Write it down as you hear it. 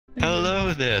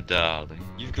Hello there, darling.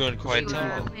 You've grown quite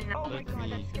tall. Let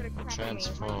me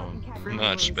transform.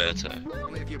 Much better.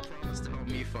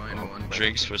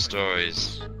 Drinks for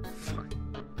stories.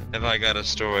 Have I got a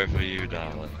story for you,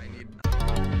 darling?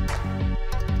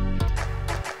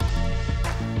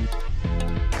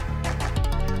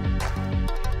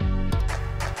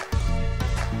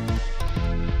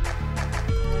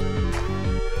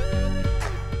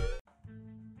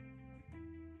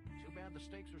 Too bad the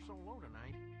stakes are so low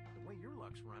tonight. The way your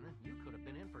luck's running, you could have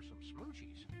been in for some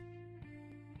smoochies.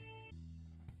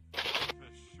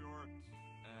 Life is short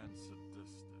and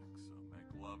sadistic, so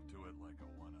make love to it like a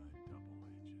one-eyed double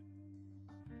agent.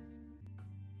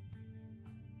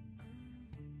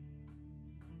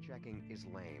 Checking is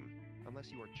lame,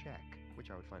 unless you are Czech, which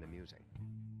I would find amusing.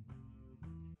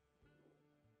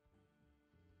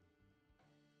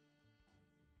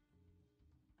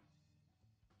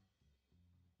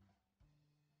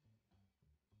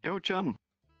 Yo, Chun.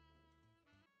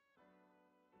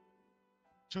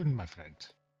 Chun, my friend.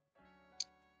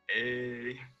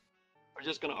 Hey. We're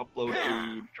just gonna upload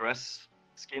a dress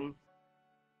skin.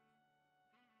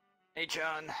 Hey,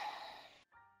 Chun.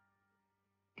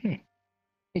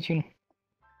 Hey, Chun.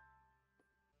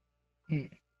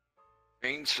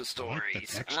 Rings for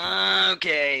stories. texture.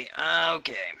 Okay.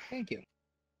 Thank you.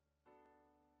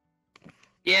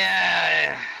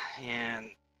 Yeah,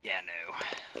 no.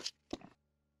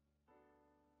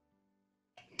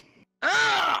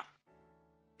 Ah!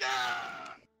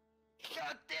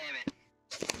 God damn it.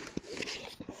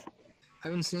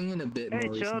 I've been singing a bit Hey,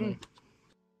 more Chun.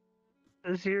 recently.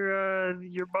 Is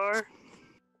your bar?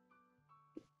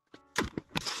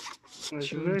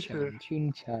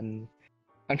 Chun-chan.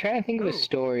 I'm trying to think of a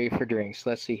story for drinks.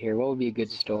 Let's see here. What would be a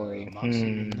good story? Yeah, Let's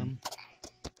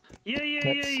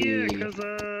see. because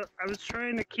I was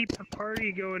trying to keep the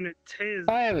party going at Tiz.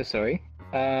 I have a story.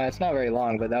 It's not very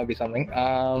long, but that would be something.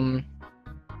 Got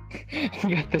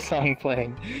the song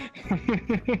playing.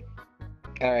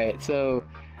 Alright, so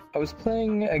I was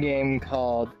playing a game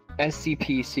called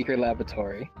SCP Secret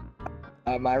Laboratory.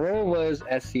 My role was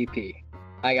SCP.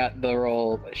 I got the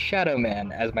role Shadow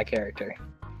Man as my character.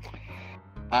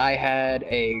 I had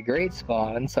a great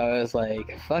spawn, so I was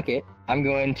like, fuck it. I'm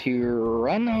going to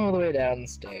run all the way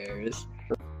downstairs,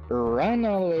 run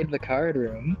all the way to the card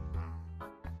room,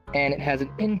 and it has an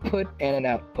input and an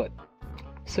output.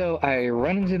 So I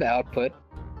run into the output,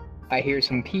 I hear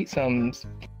some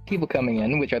people coming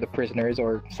in, which are the prisoners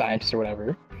or scientists or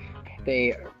whatever.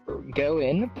 They go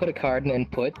in, put a card in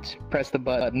input, press the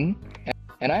button,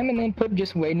 and I'm in input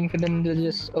just waiting for them to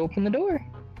just open the door.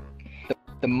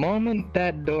 The moment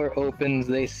that door opens,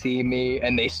 they see me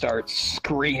and they start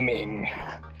screaming.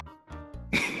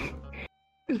 It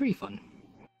was pretty fun.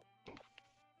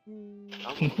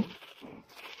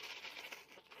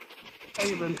 How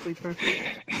you been, sleeper?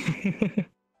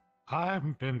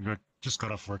 I've been just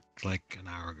got off work like an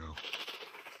hour ago.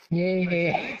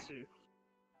 Yeah.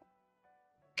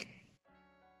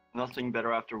 Nothing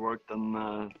better after work than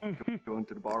going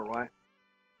to the bar, right?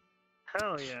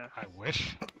 Hell yeah. I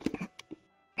wish.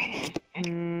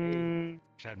 Mm,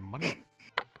 Had money.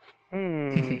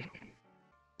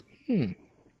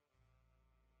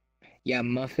 Yeah,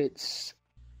 Muffet's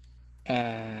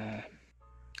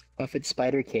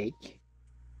spider cake,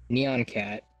 neon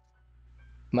cat,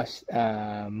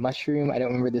 mushroom. I don't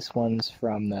remember this one's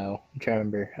from though. I'm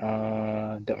trying to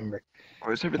remember. Don't remember.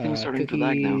 Or is everything starting to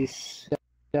lag now? Cookies,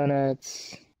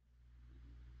 donuts,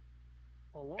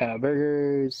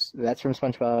 burgers. That's from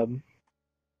SpongeBob.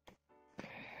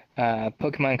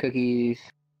 Pokemon cookies.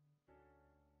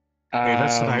 Hey,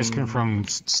 that's the ice cream from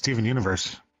Steven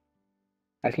Universe.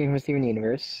 Ice cream from Steven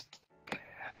Universe.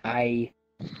 I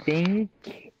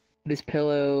think this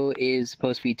pillow is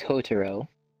supposed to be Totoro.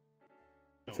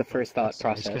 It's the first thought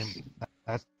process.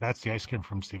 That's the ice cream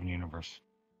from Steven Universe.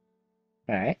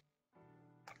 Alright.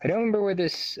 I don't remember where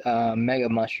this mega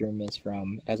mushroom is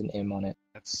from. It has an M on it.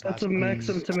 that's a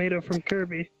Maxim tomato from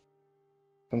Kirby.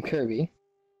 From Kirby.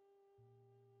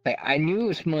 Like, I knew it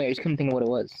was familiar, I just couldn't think of what it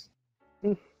was.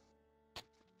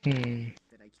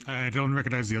 I don't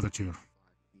recognize the other two.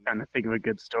 Trying to think of a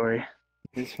good story.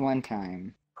 This one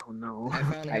time, Oh no.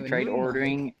 I tried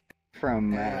ordering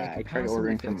from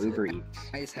Uber Eats.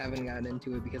 I just haven't gotten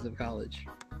into it because of college.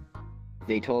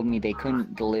 They told me they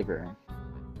couldn't deliver,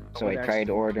 so I tried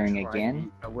ordering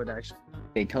again. I would actually.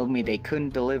 They told me they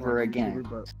couldn't deliver again.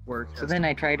 So then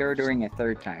I tried ordering a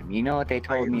third time. You know what they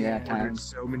told me that time?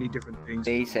 So many different things.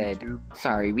 They said,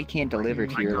 "Sorry, we can't deliver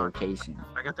to your location."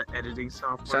 I got the editing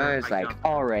software. So I was like,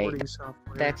 "All right,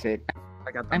 that's it.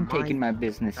 I got the I'm taking my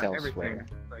business got elsewhere."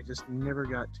 everything. I just never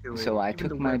got to it. So I Even took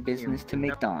the my webcam business to thing,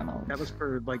 McDonald's. That was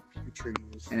for like future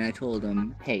use. And I told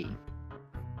them, hey,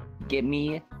 get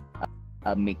me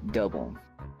a McDouble.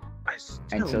 I still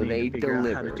And so need they to figure out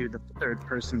how to delivered. do the third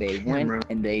person They camera. went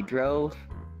and they drove.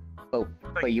 Oh,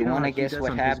 Like, but you know want how to he guess does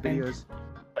what on his happened? videos?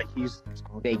 Like he's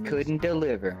They couldn't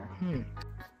deliver.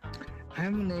 I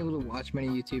haven't been able to watch many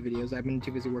YouTube videos. I've been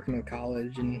too busy working at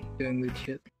college and doing weird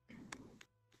shit.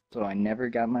 So I never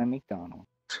got my McDonald's.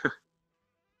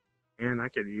 Man, I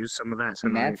could use some of that And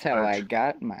tonight. that's how but I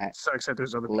got my sucks that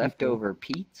there's other people leftover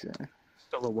pizza.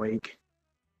 still awake.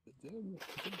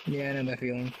 Yeah, I know that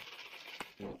feeling.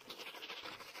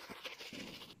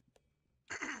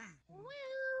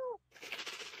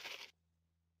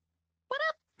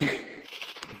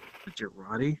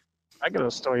 Girardi? I got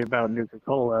a story about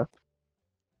Nuka-Cola.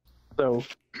 So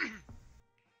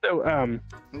I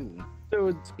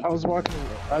was walking.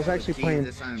 I was actually playing.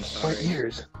 For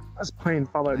years, I was playing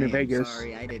Fallout New Vegas.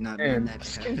 Sorry, I did not and mean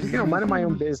that. you know, minding my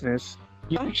own business.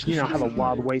 You know how the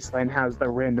Wild Wasteland has the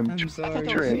random trips.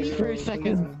 For a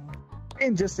second.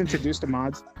 And just introduced the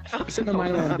mods. Sitting on my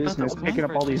own business, picking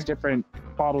up all these different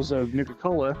bottles of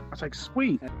Nuka-Cola. I was like,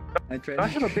 sweet. I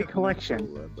have a big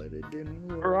collection.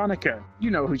 Veronica, you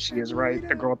know who she is, right?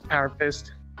 The girl with the power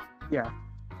fist. Yeah.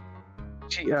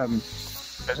 She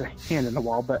there's a hand in the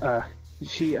wall, but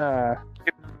she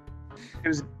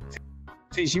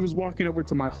she was walking over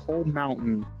to my whole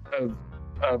mountain of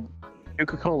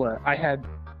Nuka-Cola I had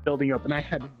building up, and I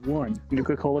had one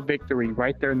Nuka-Cola victory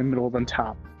right there in the middle of the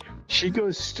top. She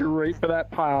goes straight for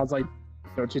that pile. I was like,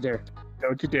 don't you dare.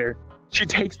 Don't you dare. She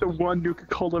takes the one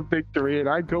Nuka-Cola victory, and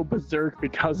I go berserk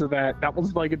because of that. That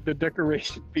was like the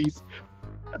decoration piece.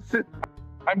 That's it.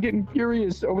 I'm getting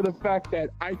furious over the fact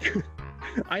that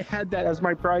I had that as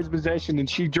my prized possession, and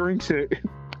she drinks it.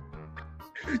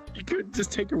 You could just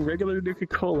take a regular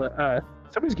Nuka-Cola.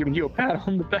 Somebody's giving you a pat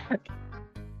on the back.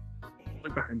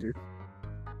 Look behind you.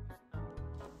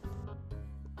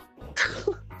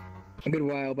 A good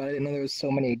while, but I didn't know there was so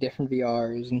many different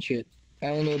VRs and shit. I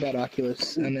only knew about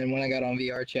Oculus, and then when I got on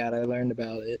VRChat, I learned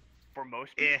about it. For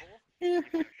most people.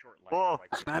 Oh,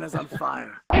 man is on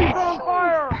fire. On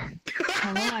fire!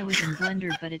 Hello, I was in Blender,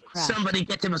 but it crashed. Somebody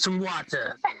get him some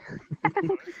water. I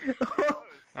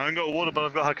haven't got water, but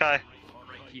I've got Hakai.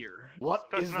 Here.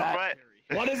 What That's is not that? right.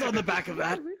 What is on the back of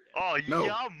that? Oh, No.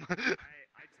 yum!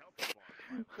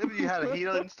 Maybe you had a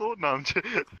heater installed? No, I'm just...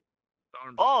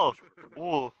 Oh!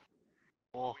 Oh!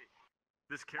 Oh.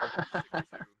 This character.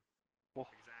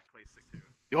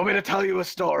 You want me to tell you a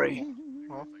story?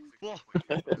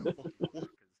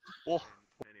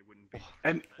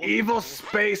 An evil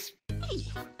space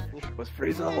was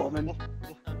freezing a woman.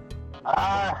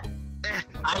 I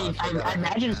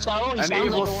imagine so. An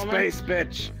evil space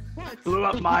bitch blew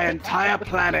up my entire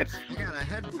planet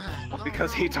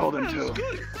because he told him to.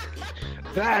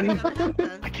 Then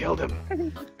I killed him.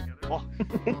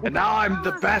 And now I'm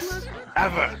the best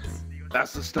ever.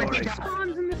 That's the story.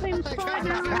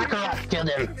 Killed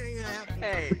him.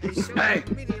 Hey,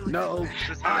 no,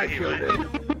 I killed him.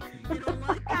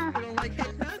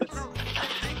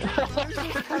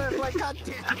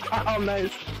 Oh,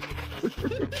 nice.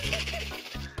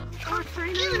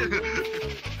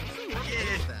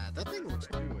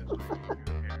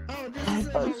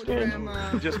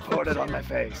 You just poured it on my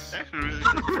face.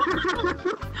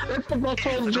 That's the best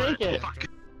way to drink it.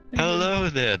 Hello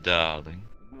there, darling.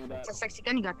 It's a sexy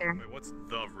gun you got there. What's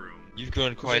the room? You've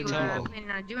grown quite What are you tall.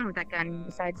 planning on doing with that gun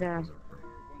besides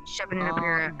shoving it up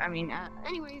your?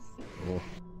 Anyways.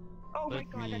 Oh my Let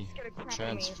god, that me scared the crap out of me.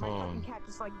 My transform. fucking cat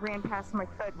just like ran past my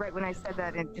foot right when I said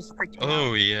that and it just freaked me out.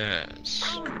 Oh yes.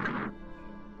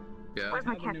 What's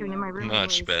my cat doing in my room?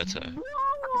 Much anyways? better.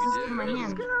 It's just in my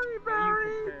hand.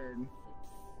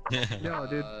 Yo,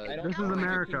 dude, this is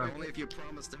America. Only if you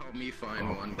promise to help me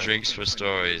find one. Drinks for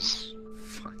stories.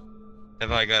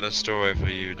 Have I got a story for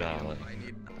you, darling?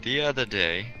 The other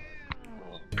day,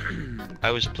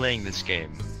 I was playing this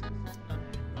game,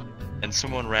 and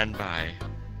someone ran by,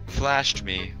 flashed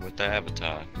me with their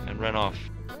avatar, and ran off.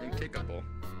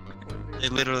 They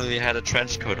literally had a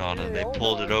trench coat on and they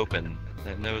pulled it open,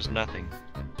 and there was nothing.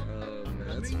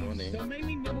 That's funny.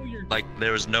 Like,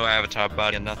 there was no avatar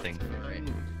body and nothing.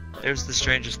 It was the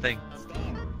strangest thing.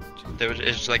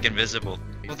 It's just like invisible.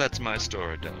 Well, that's my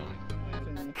story, darling.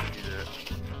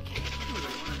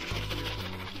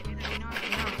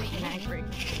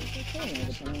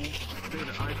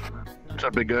 What's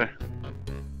up, big guy?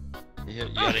 You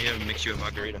gotta hear him mix you a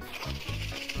margarita.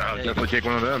 I'll definitely take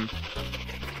one of them.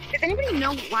 Does anybody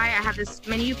know why I have this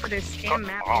menu for this damn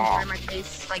map inside my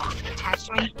face, like attached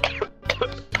to me?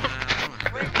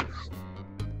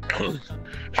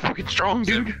 It's fucking strong,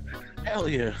 dude. Hell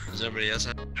yeah. Does everybody else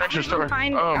have? Treasure story.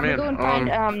 Find, Oh I'm man. gonna go and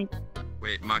find,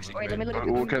 Wait, Moxie. wait, let me look at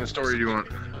What kind of story do you want?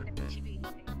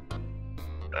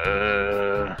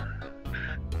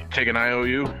 Take an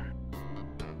IOU.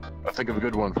 I'll think of a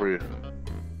good one for you.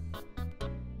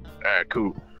 Alright,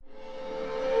 cool.